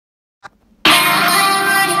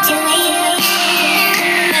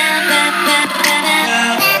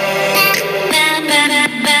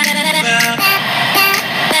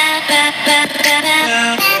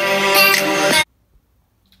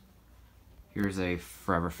Here's a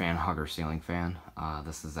Forever Fan Hugger ceiling fan.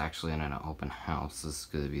 This is actually in an open house. This is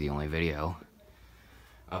going to be the only video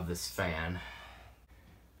of this fan.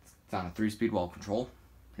 It's on a 3-speed wall control.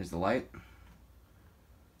 Here's the light.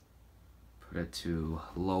 Put it to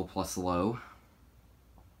low plus low.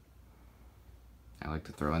 I like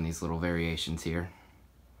to throw in these little variations here.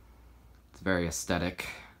 It's very aesthetic.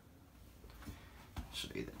 I'll show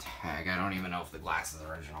you the tag. I don't even know if the glass is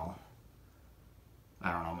original.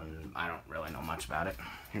 I don't know. I don't really know much about it.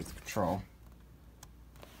 Here's the control.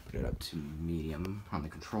 Put it up to medium on the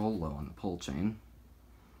control, low on the pull chain.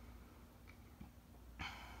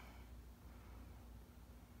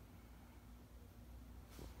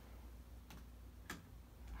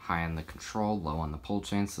 High on the control, low on the pull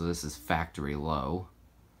chain, so this is factory low.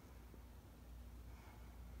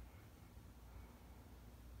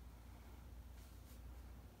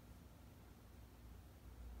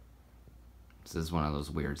 This is one of those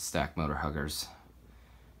weird stack motor huggers,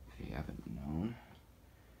 if you haven't known.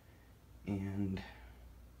 And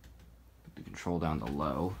put the control down to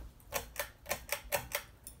low.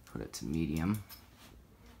 Put it to medium,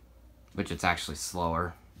 which it's actually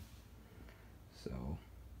slower. So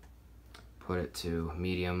put it to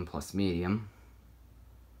medium plus medium,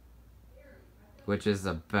 which is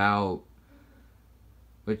about,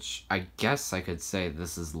 which I guess I could say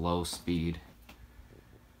this is low speed.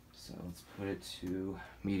 So let's put it to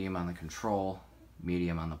medium on the control,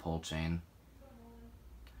 medium on the pull chain.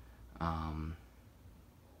 Trying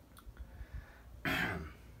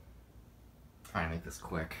to make this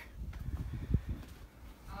quick.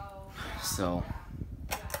 So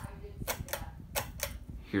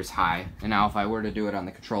here's high, and now if I were to do it on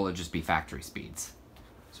the control, it'd just be factory speeds.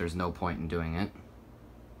 So there's no point in doing it.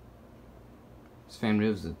 This fan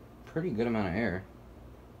moves a pretty good amount of air.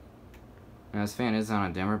 Now this fan is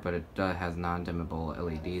on a dimmer, but it has non-dimmable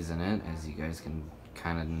LEDs in it, as you guys can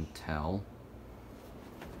kind of tell.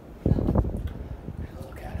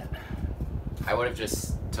 Look at it. I would have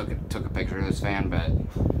just took a picture of this fan, but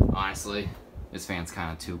honestly, this fan's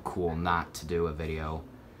kind of too cool not to do a video.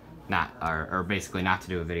 Or basically not to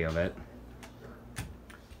do a video of it.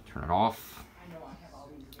 Turn it off.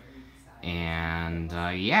 And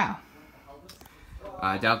yeah.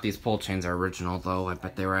 I doubt these pull chains are original though. I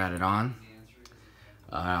bet they were added on.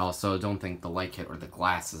 I also don't think the light kit or the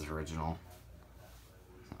glass is original.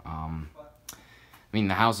 I mean,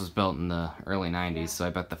 the house was built in the early 90s, so I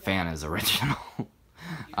bet the fan is original.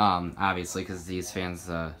 Obviously, because these fans,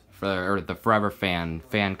 the Forever Fan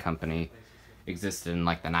company existed in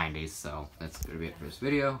like the 90s, so that's gonna be it for this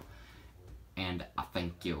video, and I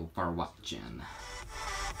thank you for watching.